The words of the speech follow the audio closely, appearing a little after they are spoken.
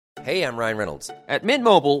Hey, I'm Ryan Reynolds. At Mint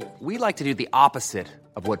Mobile, we like to do the opposite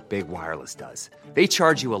of what Big Wireless does. They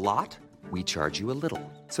charge you a lot, we charge you a little.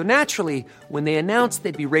 So naturally, when they announced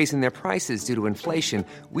they'd be raising their prices due to inflation,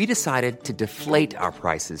 we decided to deflate our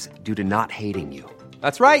prices due to not hating you.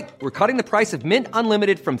 That's right. We're cutting the price of Mint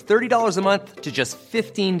Unlimited from $30 a month to just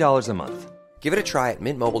 $15 a month. Give it a try at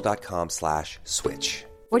mintmobile.com/switch.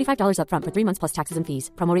 $45 up front for 3 months plus taxes and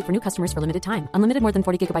fees. Promo rate for new customers for limited time. Unlimited more than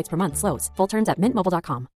 40 gigabytes per month. Slows full terms at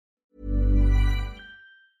mintmobile.com.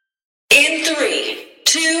 In 3,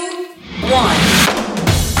 2, 1.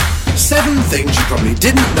 7 things you probably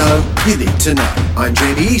didn't know you need to know. I'm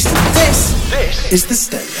Jamie East, and this is the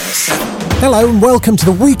Stay There 7. Hello and welcome to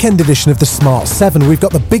the weekend edition of the Smart 7. We've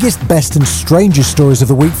got the biggest, best and strangest stories of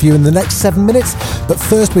the week for you in the next 7 minutes. But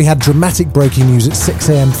first we had dramatic breaking news at 6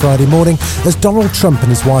 a.m. Friday morning as Donald Trump and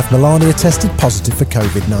his wife Melania tested positive for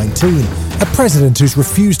COVID-19. A president who's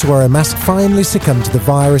refused to wear a mask finally succumbed to the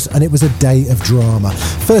virus, and it was a day of drama.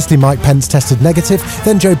 Firstly, Mike Pence tested negative,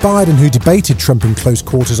 then Joe Biden, who debated Trump in close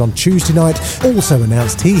quarters on Tuesday night, also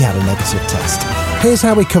announced he had a negative test. Here's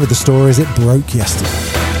how we covered the story as it broke yesterday.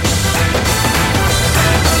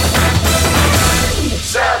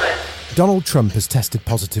 Donald Trump has tested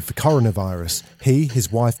positive for coronavirus. He,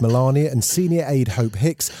 his wife Melania and senior aide Hope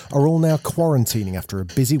Hicks are all now quarantining after a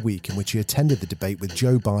busy week in which he attended the debate with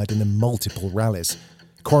Joe Biden and multiple rallies.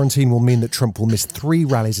 Quarantine will mean that Trump will miss 3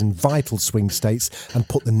 rallies in vital swing states and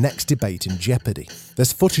put the next debate in jeopardy.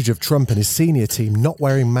 There's footage of Trump and his senior team not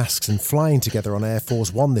wearing masks and flying together on Air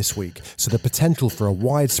Force One this week, so the potential for a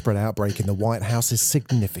widespread outbreak in the White House is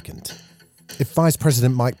significant. If Vice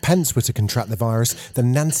President Mike Pence were to contract the virus,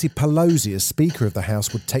 then Nancy Pelosi, as Speaker of the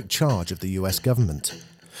House, would take charge of the US government.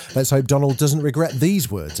 Let's hope Donald doesn't regret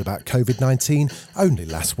these words about COVID-19 only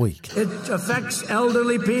last week. It affects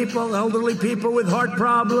elderly people with heart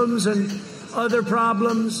problems and other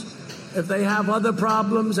problems. If they have other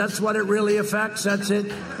problems, that's what it really affects, that's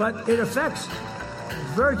it. But it affects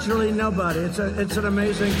virtually nobody. It's an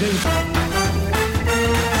amazing thing.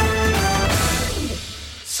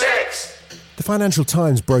 The Financial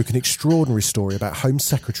Times broke an extraordinary story about Home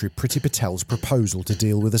Secretary Priti Patel's proposal to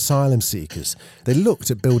deal with asylum seekers. They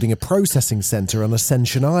looked at building a processing centre on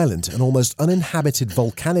Ascension Island, an almost uninhabited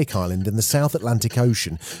volcanic island in the South Atlantic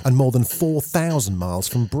Ocean and more than 4,000 miles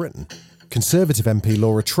from Britain. Conservative MP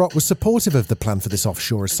Laura Trott was supportive of the plan for this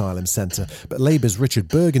offshore asylum centre, but Labour's Richard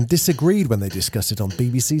Bergen disagreed when they discussed it on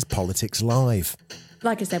BBC's Politics Live.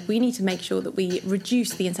 Like I said, we need to make sure that we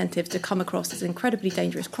reduce the incentives to come across as an incredibly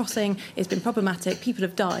dangerous crossing. It's been problematic. People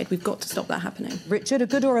have died. We've got to stop that happening. Richard, a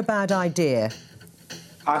good or a bad idea?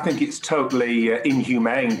 I think it's totally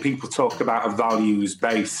inhumane. People talk about a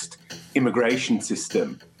values-based immigration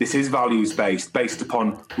system. This is values-based, based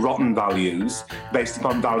upon rotten values, based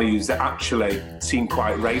upon values that actually seem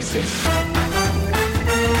quite racist.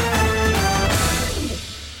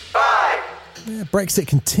 Brexit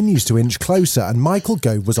continues to inch closer, and Michael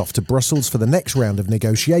Gove was off to Brussels for the next round of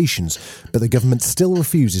negotiations, but the government still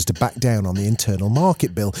refuses to back down on the internal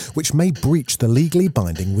market bill, which may breach the legally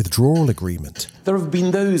binding withdrawal agreement. There have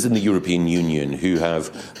been those in the European Union who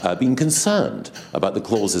have been concerned about the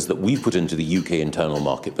clauses that we've put into the UK internal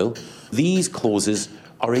market bill. These clauses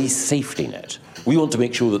are a safety net. We want to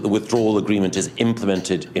make sure that the withdrawal agreement is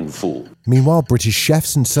implemented in full. Meanwhile, British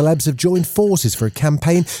chefs and celebs have joined forces for a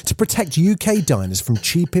campaign to protect UK diners from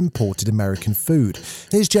cheap imported American food.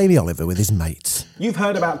 Here's Jamie Oliver with his mates. You've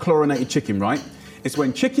heard about chlorinated chicken, right? It's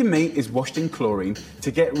when chicken meat is washed in chlorine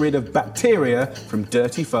to get rid of bacteria from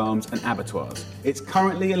dirty farms and abattoirs. It's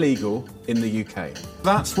currently illegal in the UK.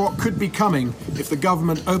 That's what could be coming if the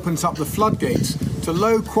government opens up the floodgates to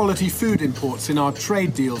low-quality food imports in our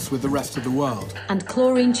trade deals with the rest of the world. And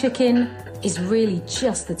chlorine chicken is really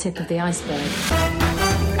just the tip of the iceberg.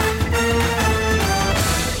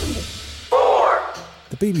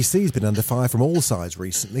 The BBC's been under fire from all sides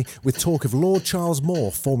recently, with talk of Lord Charles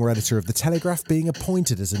Moore, former editor of The Telegraph, being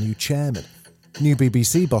appointed as a new chairman. New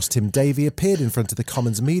BBC boss Tim Davie appeared in front of the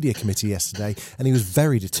Commons Media Committee yesterday, and he was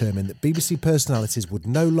very determined that BBC personalities would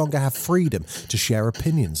no longer have freedom to share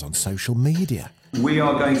opinions on social media. We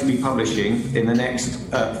are going to be publishing in the next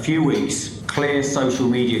few weeks clear social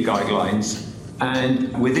media guidelines,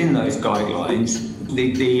 and within those guidelines,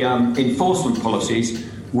 the enforcement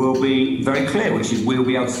policies will be very clear, which is we'll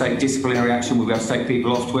be able to take disciplinary action, we'll be able to take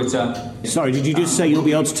people off Twitter. Sorry, did you just say you'll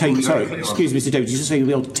be able to take... Sorry, excuse me, Mr. Davie, did you just say you'll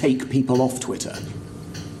be able to take people off Twitter?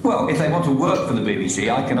 Well, if they want to work for the BBC,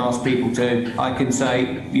 I can ask people to... I can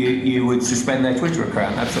say you would suspend their Twitter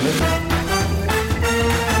account, absolutely.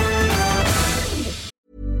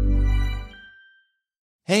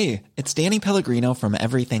 Hey, it's Danny Pellegrino from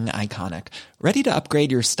Everything Iconic. Ready to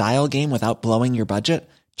upgrade your style game without blowing your budget?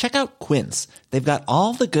 Check out Quince. They've got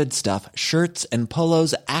all the good stuff, shirts and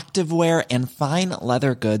polos, activewear, and fine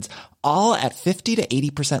leather goods, all at 50 to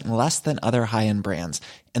 80% less than other high-end brands.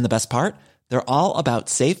 And the best part? They're all about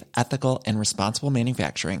safe, ethical, and responsible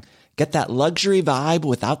manufacturing. Get that luxury vibe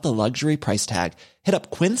without the luxury price tag. Hit up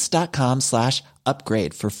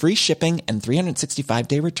quince.com/upgrade for free shipping and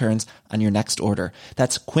 365-day returns on your next order.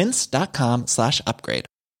 That's quince.com/upgrade.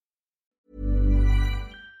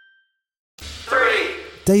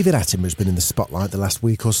 David Attenborough's been in the spotlight the last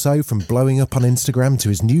week or so, from blowing up on Instagram to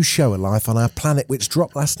his new show, A Life on Our Planet, which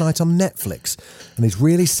dropped last night on Netflix, and is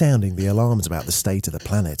really sounding the alarms about the state of the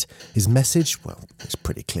planet. His message, well, it's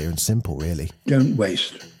pretty clear and simple, really. Don't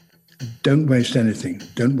waste. Don't waste anything.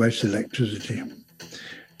 Don't waste electricity.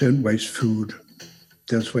 Don't waste food.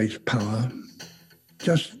 Don't waste power.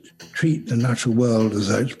 Just treat the natural world as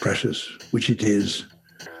though it's precious, which it is,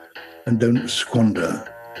 and don't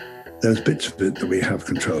squander those bits of it that we have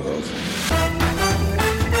control of.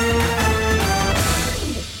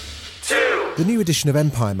 The new edition of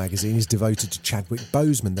Empire magazine is devoted to Chadwick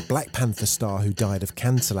Boseman, the Black Panther star who died of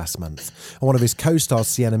cancer last month. And one of his co-stars,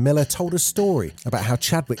 Sienna Miller, told a story about how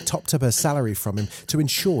Chadwick topped up her salary from him to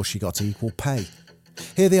ensure she got equal pay.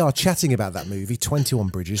 Here they are chatting about that movie, 21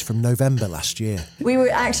 Bridges, from November last year. We were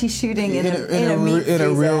actually shooting in the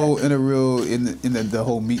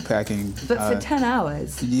whole meat packing. But for 10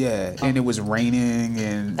 hours. Yeah, and it was raining,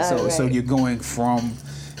 and so you're going from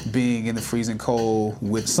being in the freezing cold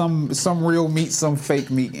with some real meat, some fake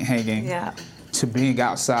meat hanging, to being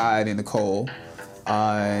outside in the cold,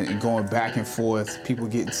 and going back and forth, people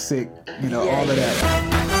getting sick, all of that.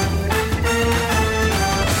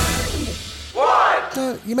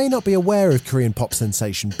 You may not be aware of Korean pop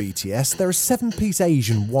sensation BTS. They're a 7-piece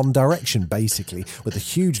Asian One Direction, basically, with a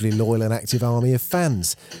hugely loyal and active army of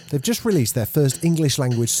fans. They've just released their first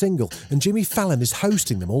English-language single, and Jimmy Fallon is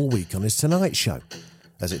hosting them all week on his Tonight Show.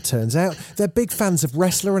 As it turns out, they're big fans of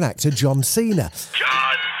wrestler and actor John Cena.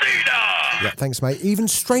 John Cena! Yeah, thanks, mate. Even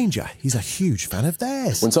stranger, he's a huge fan of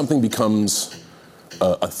theirs. When something becomes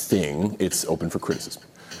a thing, it's open for criticism.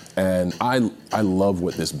 And I love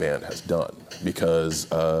what this band has done, because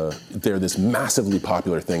they're this massively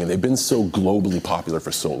popular thing, and they've been so globally popular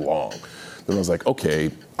for so long. Then I was like,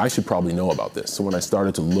 okay, I should probably know about this. So when I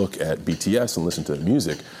started to look at BTS and listen to their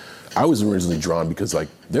music, I was originally drawn because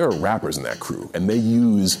there are rappers in that crew, and they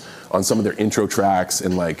use, on some of their intro tracks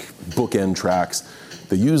and bookend tracks,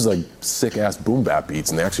 they use sick-ass boom bap beats,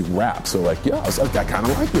 and they actually rap. So I was like, I kind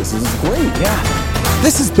of like this. This is great. Yeah.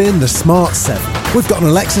 This has been the Smart 7. We've got an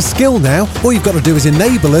Alexa skill now. All you've got to do is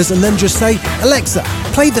enable us and then just say, Alexa,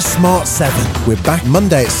 play the Smart 7. We're back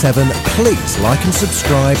Monday at 7. Please like and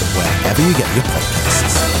subscribe wherever you get your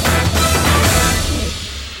podcasts.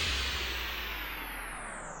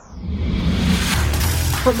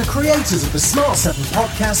 From the creators of the Smart 7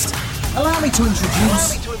 podcast, allow me to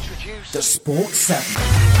introduce the Sport 7.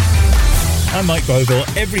 I'm Mike Bogle.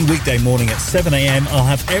 Every weekday morning at 7 a.m, I'll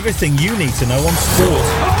have everything you need to know on sport. We'll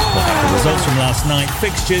have the results from last night,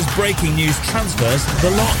 fixtures, breaking news, transfers, the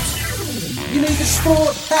lot. You need the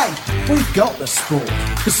sport? Hey, we've got the sport.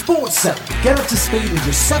 The Sport 7. Get up to speed in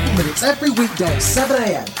just 7 minutes every weekday at 7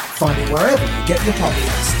 a.m. Find it wherever you get your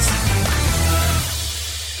podcasts.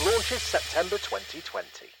 Launches September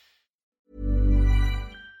 2020.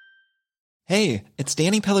 Hey, it's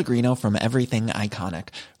Danny Pellegrino from Everything Iconic.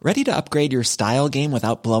 Ready to upgrade your style game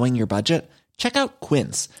without blowing your budget? Check out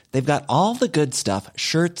Quince. They've got all the good stuff,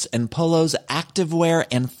 shirts and polos, activewear,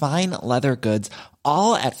 and fine leather goods,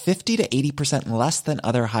 all at 50 to 80% less than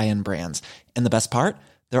other high-end brands. And the best part?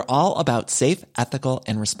 They're all about safe, ethical,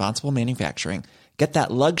 and responsible manufacturing. Get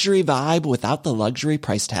that luxury vibe without the luxury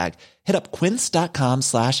price tag. Hit up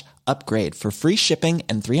quince.com/upgrade for free shipping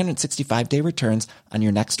and 365-day returns on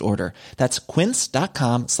your next order. That's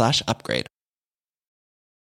quince.com/upgrade.